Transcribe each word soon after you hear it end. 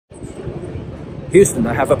Houston,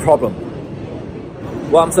 I have a problem.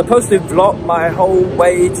 Well, I'm supposed to vlog my whole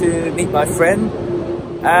way to meet my friend,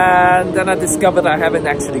 and then I discovered I haven't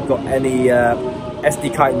actually got any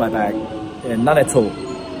SD card in my bag. None at all.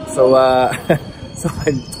 So, so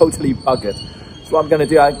I'm totally buggered. So what I'm gonna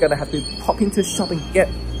do, I'm gonna have to pop into a shop and get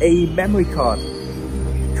a memory card.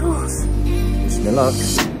 Of course. Wish me luck.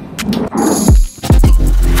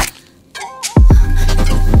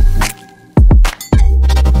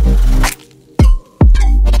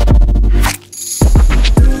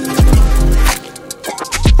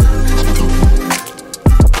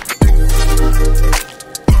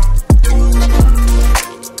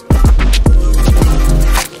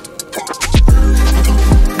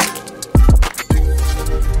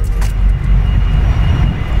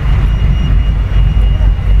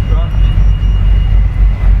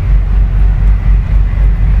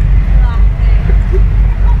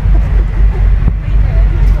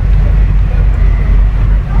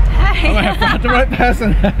 The right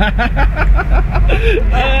person.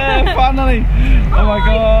 Finally. Oh my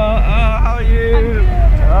god. How are you?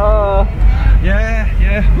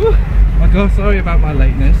 Yeah. Whew. Oh my god, sorry about my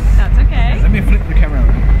lateness. That's okay. Let me flip the camera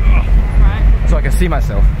around. Right. So I can see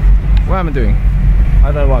myself. What am I doing?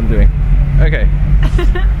 I don't know what I'm doing. Okay.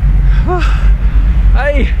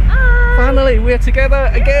 Hey! Hi. Finally, we're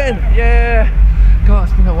together again. Yeah. God,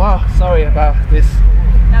 it's been a while. Sorry about this.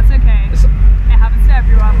 That's okay. It happens to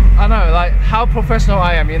everyone. I know, like how professional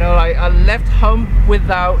I am, you know, like I left home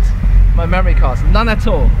without my memory cards, none at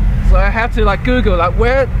all. So I have to like Google like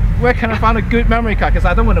where can I find a good memory card, because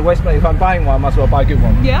I don't want to waste money. If I'm buying one, I might as well buy a good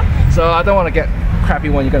one. Yeah. So I don't want to get crappy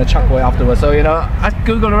one you're going to chuck away afterwards. So you know, I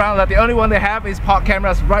Googled around, like the only one they have is park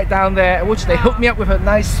cameras right down there, which they hooked me up with a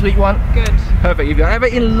nice sweet one. Good. Perfect. If you're ever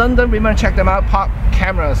in London, remember to check them out. Park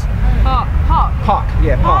cameras. Park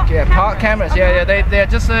cameras. Okay. Yeah. They're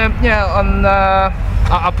just on.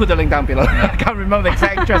 I'll put the link down below. I can't remember the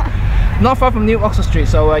exact address. Not far from New Oxford Street,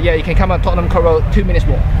 so yeah, you can come on Tottenham Court Road, 2 minutes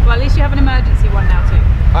walk. Well, at least you have an emergency one now too.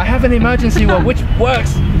 I have an emergency one, which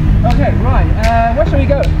works. Okay, right. Where shall we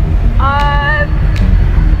go?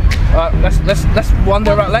 Let's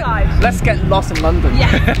wander around. Let's get lost in London.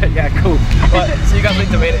 Yeah. Yeah, cool. Right, so you guys need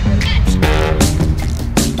to read it.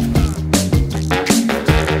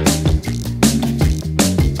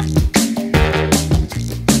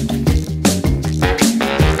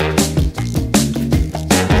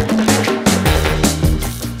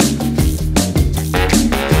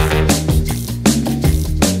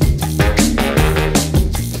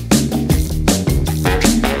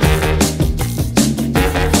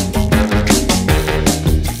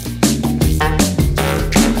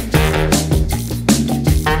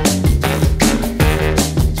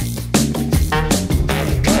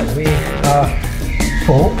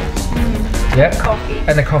 Full. Yeah. Coffee.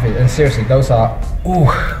 And the coffee. And seriously, those are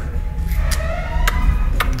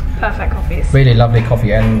perfect coffees. Really lovely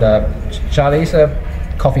coffee. And Charlie's a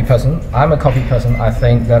coffee person. I'm a coffee person. I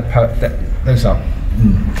think that those are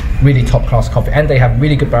really top class coffee. And they have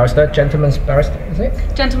really good barista. Gentleman's barista, is it?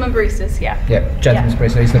 Gentleman baristas, yeah. Yeah, Gentleman's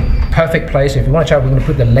barista. It's the perfect place. If you want to check, we're going to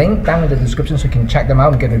put the link down in the description so you can check them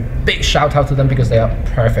out and give a big shout out to them because they are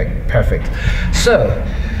perfect. So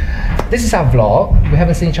this is our vlog. We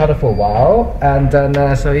haven't seen each other for a while, and then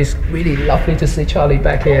so it's really lovely to see Charlie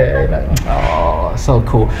back here. Oh, so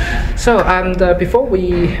cool. So and before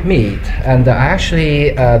we meet, and I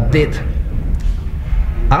actually did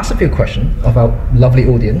ask a few questions of our lovely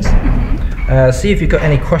audience. See if you got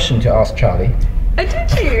any question to ask Charlie. Oh,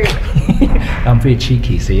 did you? I'm pretty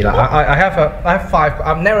cheeky. See, like, I have 5.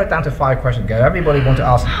 I've narrowed it down to 5 questions. Everybody want to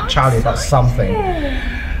ask Charlie about something.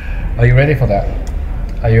 Are you ready for that?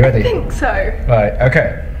 Are you ready? I think so. Right,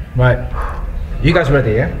 okay. Right. You guys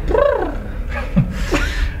ready, yeah?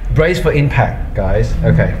 Brace for impact, guys.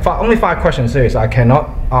 Okay. Only 5 questions, seriously. I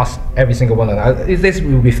cannot ask every single one of them. This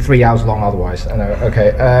will be 3 hours long otherwise. I know.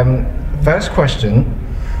 Okay. First question.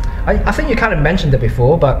 I think you kind of mentioned it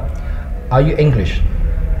before, but are you English?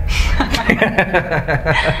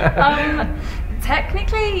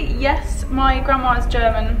 Technically, yes. My grandma is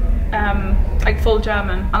German. Like full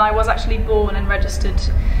German, and I was actually born and registered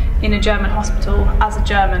in a German hospital as a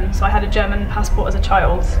German, so I had a German passport as a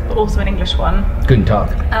child, but also an English one. Guten Tag.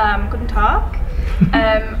 Guten Tag.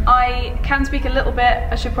 I can speak a little bit.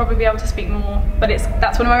 I should probably be able to speak more, but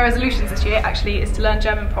that's one of my resolutions this year actually, is to learn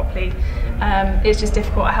German properly. It's just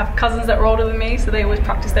difficult. I have cousins that are older than me, so they always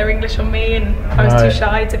practice their English on me, and I was too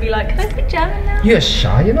shy to be like, can I speak German now? You're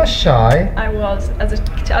shy? You're not shy. I was, as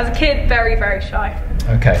a kid, very, very shy.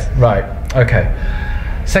 Okay, right, okay.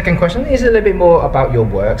 Second question is a little bit more about your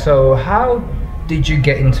work. So how did you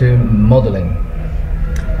get into modeling?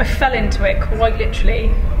 I fell into it quite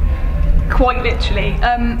literally. Quite literally.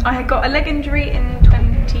 I had got a leg injury in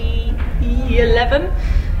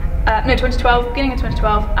 2012, beginning of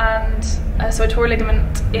 2012, and so I tore a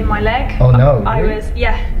ligament in my leg. Oh no! I was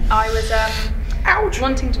ouch,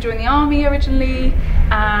 wanting to join the army originally,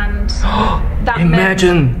 and that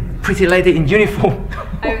imagine pretty lady in uniform.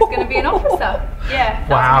 I was going to be an officer. Yeah,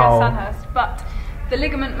 wow. That was Sandhurst, but the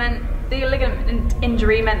ligament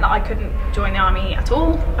injury meant that I couldn't join the army at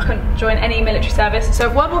all. I couldn't join any military service. So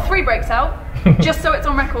if World War III breaks out, just so it's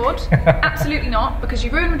on record, absolutely not, because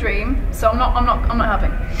you ruined my dream. So I'm not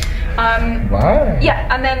having. Wow.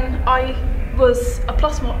 Yeah, and then I was a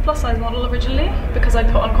plus size model originally because I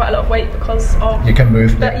put on quite a lot of weight because of you can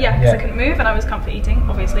move. Because I couldn't move and I was comfort eating,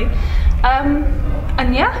 obviously.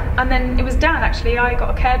 And then it was Dan actually. I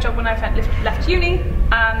got a care job when I left uni,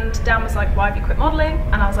 and Dan was like, "Why have you quit modelling?"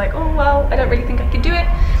 And I was like, "Oh well, I don't really think I could do it."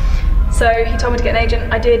 So he told me to get an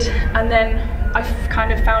agent. I did, and then I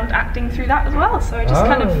kind of found acting through that as well. So just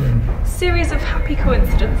kind of series of happy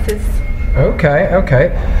coincidences.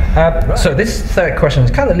 Okay. So this third question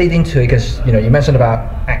is kind of leading to it because you mentioned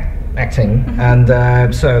about acting, and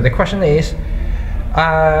so the question is.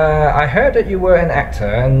 I heard that you were an actor,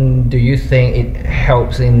 and do you think it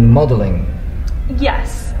helps in modelling?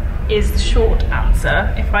 Yes, is the short answer.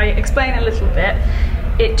 If I explain a little bit,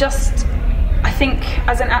 I think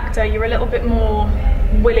as an actor you're a little bit more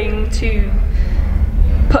willing to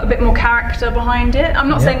put a bit more character behind it. I'm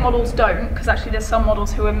not saying models don't, because actually there's some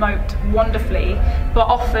models who emote wonderfully, but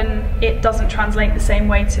often it doesn't translate the same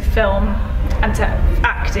way to film and to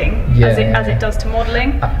acting as it does to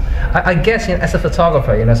modelling. I guess as a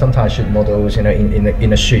photographer, sometimes shoot models, in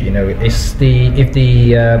a shoot, if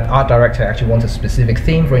the art director actually wants a specific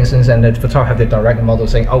theme, for instance, and the photographer have the direct model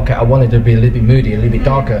saying, okay, I want it to be a little bit moody, a little bit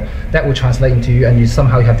darker, that will translate into you, and you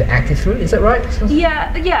somehow have to act it through. Is that right?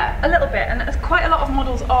 Yeah, a little bit, and quite a lot of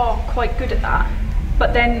models are quite good at that.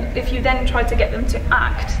 But then, if you then try to get them to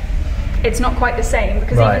act, it's not quite the same,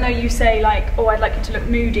 because even though you say like, oh, I'd like you to look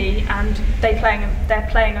moody, and they're playing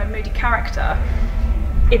a moody character,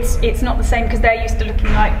 it's not the same, because they're used to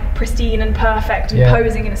looking like pristine and perfect and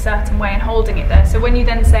posing in a certain way and holding it there. So when you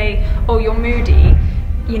then say, oh, you're moody,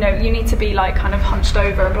 you need to be like kind of hunched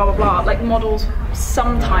over and blah blah blah. Like models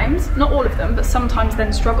sometimes, not all of them, but sometimes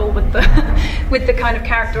then struggle with the with the kind of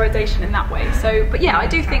characterization in that way. So, but yeah, I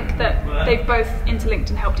do think that they've both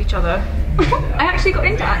interlinked and helped each other. I actually got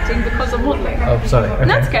into acting because of modelling. Oh, sorry. Okay. No,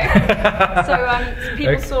 that's okay. So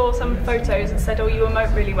people saw some photos and said, "Oh, you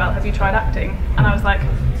emote really well. Have you tried acting?" And I was like,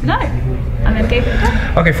 "No," and then gave it a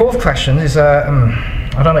go. Okay, fourth question is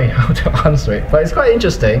I don't know how to answer it, but it's quite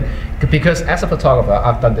interesting because as a photographer,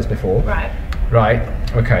 I've done this before. Right.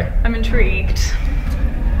 Okay. I'm intrigued.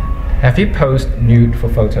 Have you posed nude for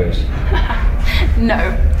photos?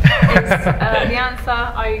 No. The answer,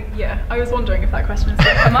 I was wondering if that question was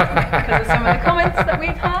going to come up because of some of the comments that we've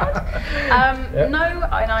had. No,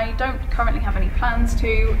 and I don't currently have any plans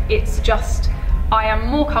to. It's just, I am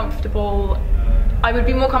more comfortable. I would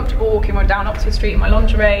be more comfortable walking down Oxford Street in my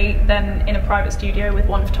lingerie than in a private studio with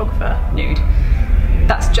one photographer nude.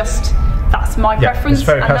 That's my preference. It's a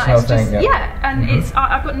very personal thing. And it's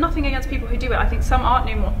I've got nothing against people who do it. I think some art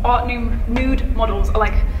nude models are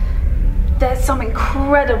like, there's some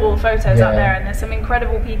incredible photos out there, and there's some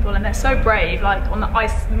incredible people, and they're so brave, like on the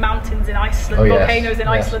mountains in Iceland, volcanoes in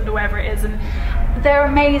Iceland, or wherever it is, and they're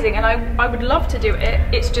amazing. And I would love to do it.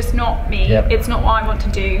 It's just not me. It's not what I want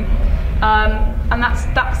to do. And that's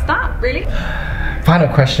that really. Final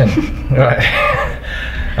question. Right.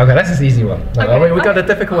 Okay, that's an easy one. Okay, we got the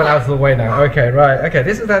difficult one out of the way now. Okay, right. Okay,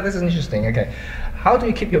 this is interesting. Okay, how do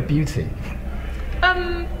you keep your beauty?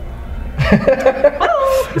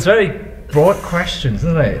 It's very broad questions,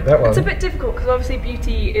 isn't it? That one. It's a bit difficult because obviously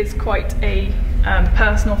beauty is quite a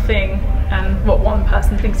personal thing, and what one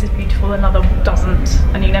person thinks is beautiful, another doesn't,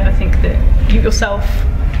 and you never think that you yourself.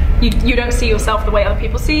 You don't see yourself the way other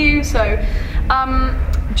people see you. So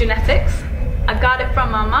genetics, I got it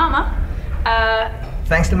from my mama.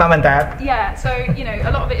 Thanks to mum and dad. Yeah, so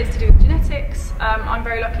a lot of it is to do with genetics. I'm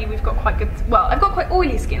very lucky. We've got quite good. Well, I've got quite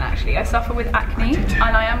oily skin actually. I suffer with acne,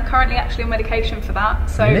 and I am currently actually on medication for that.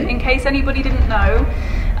 So in case anybody didn't know,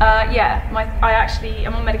 I actually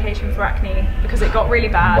am on medication for acne because it got really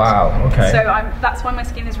bad. Wow. Okay. So that's why my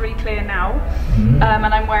skin is really clear now,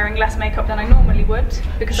 and I'm wearing less makeup than I normally would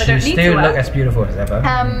because I don't need to. You still look as beautiful as ever.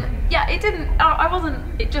 Yeah, it didn't. I wasn't.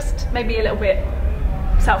 It just made me a little bit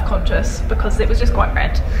self-conscious because it was just quite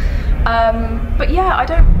red. But yeah, I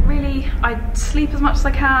sleep as much as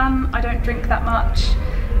I can. I don't drink that much.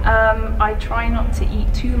 I try not to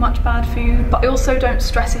eat too much bad food, but I also don't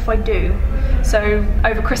stress if I do. So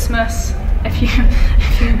over Christmas,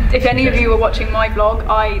 if any of you were watching my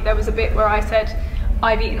vlog, there was a bit where I said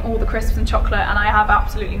I've eaten all the crisps and chocolate and I have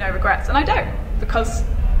absolutely no regrets, and I don't, because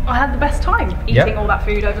I had the best time eating all that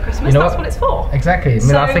food over Christmas. That's what it's for. Exactly. I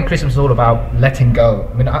mean, I think Christmas is all about letting go.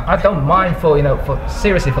 I mean, I don't mind for,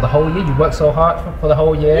 seriously, for the whole year. You work so hard for the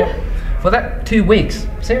whole year. Yeah. For that 2 weeks,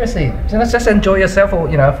 seriously, just enjoy yourself,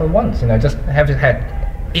 for once. Just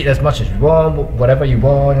eat as much as you want, whatever you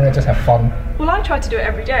want, just have fun. Well, I try to do it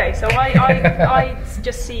every day, so I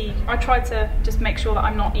try to just make sure that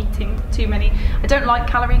I'm not eating too many. I don't like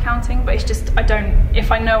calorie counting, but it's just,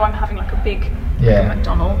 if I know I'm having like a big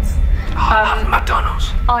McDonald's. I love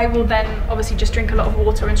McDonald's. I will then obviously just drink a lot of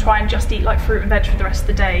water and try and just eat like fruit and veg for the rest of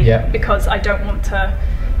the day, because I don't want to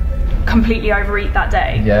completely overeat that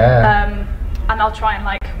day. And I'll try and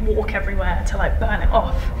like walk everywhere to like burn it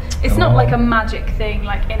off. It's not like a magic thing,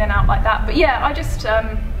 like in and out like that, but yeah, I just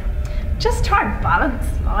try and balance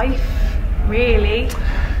life, really.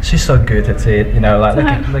 She's so good at it,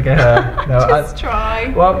 look at her. Just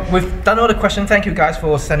try. Well, we've done all the questions. Thank you guys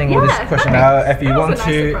for sending all this question out. If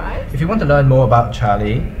you want to learn more about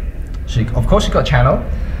Charli, of course she's got a channel,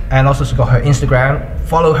 and also she's got her Instagram.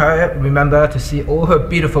 Follow her, remember, to see all her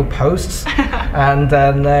beautiful posts. And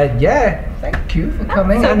then thank you for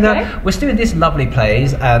coming. Okay. And we're still in this lovely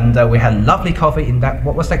place, and we had lovely coffee in that,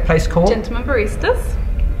 what was that place called? Gentleman Baristas.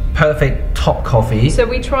 Perfect top coffee. So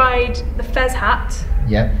we tried the Fez hat.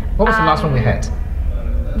 Yeah. What was the last one we had?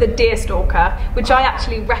 The Deerstalker, which I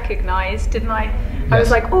actually recognised, didn't I? I was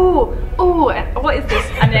like, oh, what is this?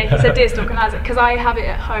 And then he said Deerstalker, and I was like, because I have it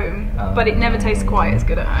at home, but it never tastes quite as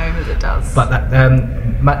good at home as it does. But that,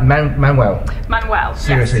 Manuel.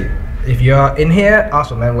 Seriously. Yes. If you're in here, ask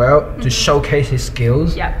for Manuel to showcase his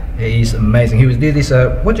skills. Yeah. He's amazing. He was doing this,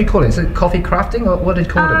 what do you call it? Is it coffee crafting, or what do you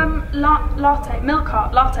call them? Latte, milk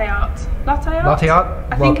art, latte art. Latte art? Latte art?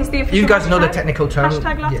 I think is the official You guys hashtag? know the technical term.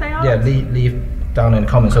 Hashtag latte art? Yeah, leave down in the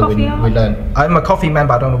comments so we learn. I'm a coffee man,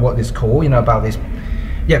 but I don't know what it's called, about this.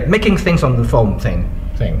 Yeah, making things on the foam thing.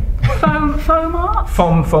 Foam art?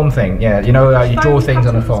 Foam thing, yeah. You draw things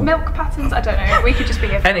on the foam. Milk patterns, I don't know. We could just be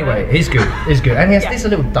here for Anyway, he's good. And he has these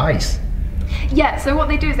little dice. Yeah, so what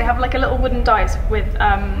they do is they have like a little wooden dice with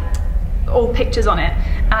all pictures on it,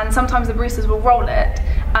 and sometimes the baristas will roll it,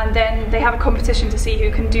 and then they have a competition to see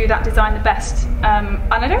who can do that design the best.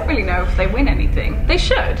 And I don't really know if they win anything. They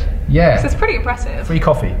should. Yeah. Because it's pretty impressive. Free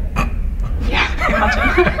coffee. Yeah,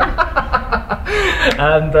 imagine.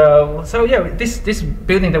 And so yeah, this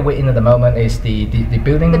building that we're in at the moment is the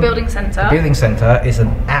building. The building centre. The building centre is an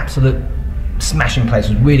absolute smashing place.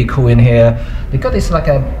 It's really cool in here. They've got this like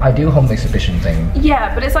an ideal home exhibition thing.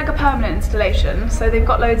 Yeah, but it's like a permanent installation. So they've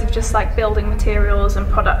got loads of just like building materials and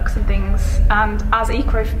products and things, and as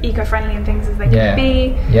eco-friendly and things as they can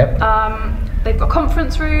be. They've got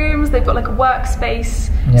conference rooms, they've got like a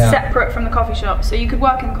workspace separate from the coffee shop, so you could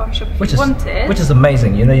work in the coffee shop if you wanted. Which is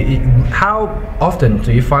amazing, how often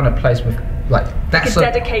do you find a place with like that's like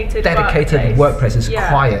a dedicated workplace? It's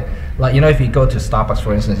quiet. Like, if you go to Starbucks,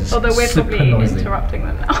 for instance, it's although we're super probably noisy. Interrupting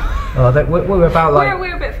them now. We're about like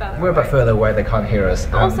we're a bit further. We're a bit further away. They can't hear us.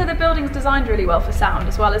 But also, the building's designed really well for sound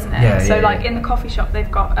as well, isn't it? Yeah, so like in the coffee shop,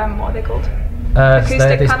 they've got what are they called?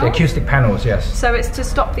 Acoustic panels, yes. So it's to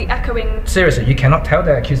stop the echoing. Seriously, you cannot tell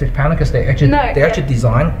they're acoustic panel because they actually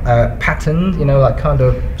design patterned, like kind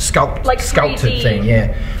of sculpted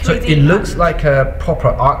thing, So it looks like a proper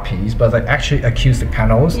art piece, but they're actually acoustic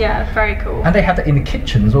panels. Yeah, very cool. And they have that in the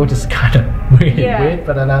kitchens, which is kind of weird,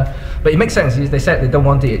 but it makes sense. They said they don't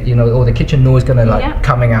want the all the kitchen noise gonna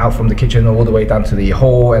coming out from the kitchen all the way down to the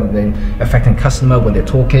hall and then affecting customer when they're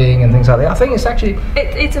talking and things like that. I think it's actually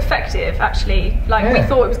it's effective actually. Like we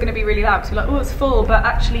thought it was going to be really loud, so we're like, oh, it's full, but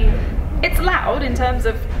actually it's loud in terms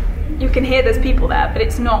of you can hear there's people there, but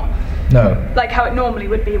it's not like how it normally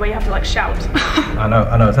would be where you have to like shout. I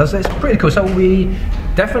know. It's pretty cool. So we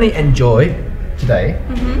definitely enjoy today,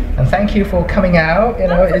 and thank you for coming out.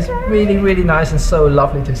 It's really, really nice and so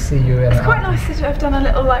lovely to see you. It's quite nice to have done a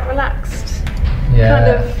little like relaxed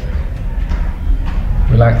kind of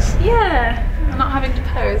relax. Yeah, I'm not having to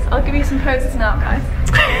pose. I'll give you some poses now, guys.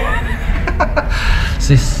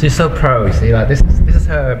 she's so pro. See, like this is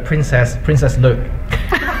her princess look. There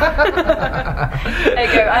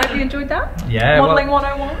you go. I hope you enjoyed that. Yeah. Modelling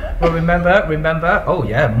 101. Well, remember. Oh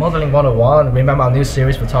yeah, Modelling 101. Remember our new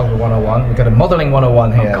series, Photography 101. We've got a Modelling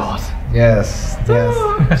 101 here. Oh God. Yes.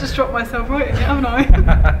 I just dropped myself right in it, haven't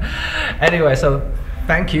I? Anyway, so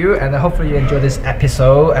thank you, and hopefully you enjoyed this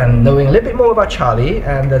episode and knowing a little bit more about Charli.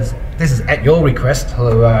 And this is at your request.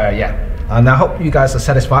 So And I hope you guys are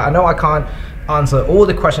satisfied. I know I can't answer all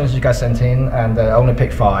the questions you guys sent in, and only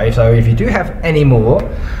pick 5. So if you do have any more,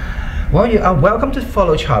 well, you are welcome to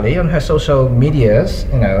follow Charli on her social medias,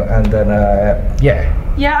 you know, and then yeah.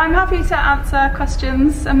 Yeah, I'm happy to answer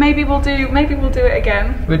questions, and maybe we'll do it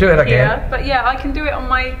again. We'll do it again. Yeah, but yeah, I can do it on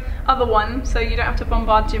my other one, so you don't have to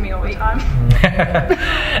bombard Jimmy all the time.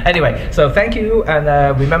 Anyway, so thank you,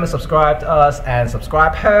 and remember subscribe to us and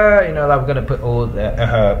subscribe her. You know, like we're gonna put all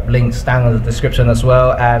her links down in the description as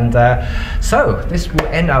well. And so this will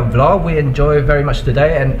end our vlog. We enjoyed very much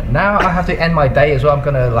today, and now I have to end my day as well. I'm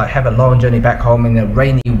gonna like have a long journey back home in the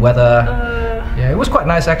rainy weather. Yeah, it was quite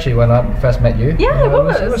nice actually when I first met you. Yeah, it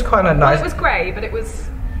was. It was kind of nice. Well, it was grey, but it was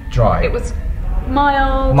dry. It was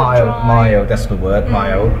mild. Mild. That's the word.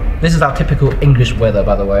 Mild. This is our typical English weather,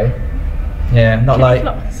 by the way. Yeah, not like.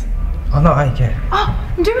 Oh no, yeah. Oh,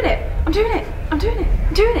 I'm doing it. I'm doing it. I'm doing it.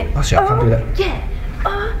 I'm doing it. Oh shit, I can't do that. Yeah.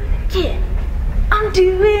 Yeah. I'm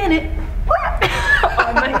doing it.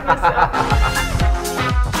 I make myself.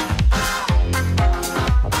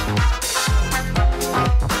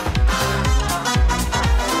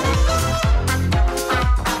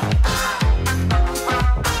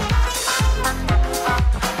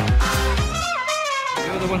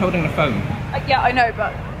 Holding the phone. Yeah, I know,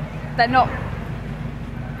 but they're not.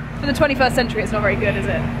 For the 21st century, it's not very good, is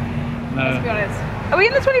it? No. Let's be honest. Are we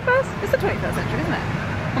in the 21st? It's the 21st century, isn't it?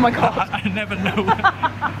 Oh my god. I never know.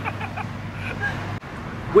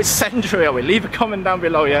 Which century are we? Leave a comment down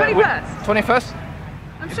below. Yeah. 21st. 21st?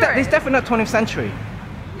 I'm sure. It's definitely not 20th century.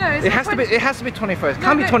 No, it's it has to be. It has to be 21st.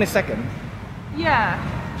 Can't be 22nd. Yeah.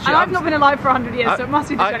 Shit, and I've not been alive for 100 years, so it must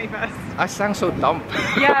be the 21st. I sound so dumb.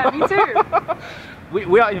 Yeah, me too.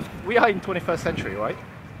 We are in 21st century, right?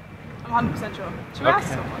 I'm 100% sure. Should we ask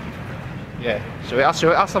someone? Yeah. Should we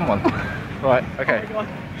ask someone? Right. Okay. Oh my god.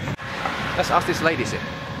 Let's ask this lady. Right.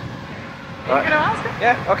 Are you gonna ask her?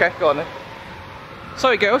 Yeah. Okay. Go on then.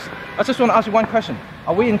 Sorry, girls. I just want to ask you one question.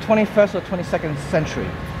 Are we in 21st or 22nd century?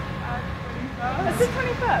 21st. Is it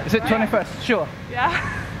 21st? Is it 21st? Sure. Yeah.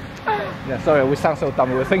 Yeah. Sorry, we sound so dumb.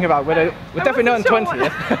 We were thinking about whether we're definitely not in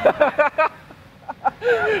 20th.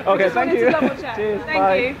 Okay, thank you. Cheers, thank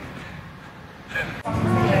bye. you.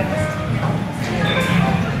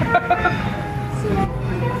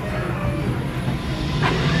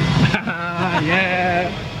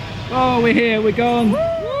 Yeah. Oh, we're here, we're gone.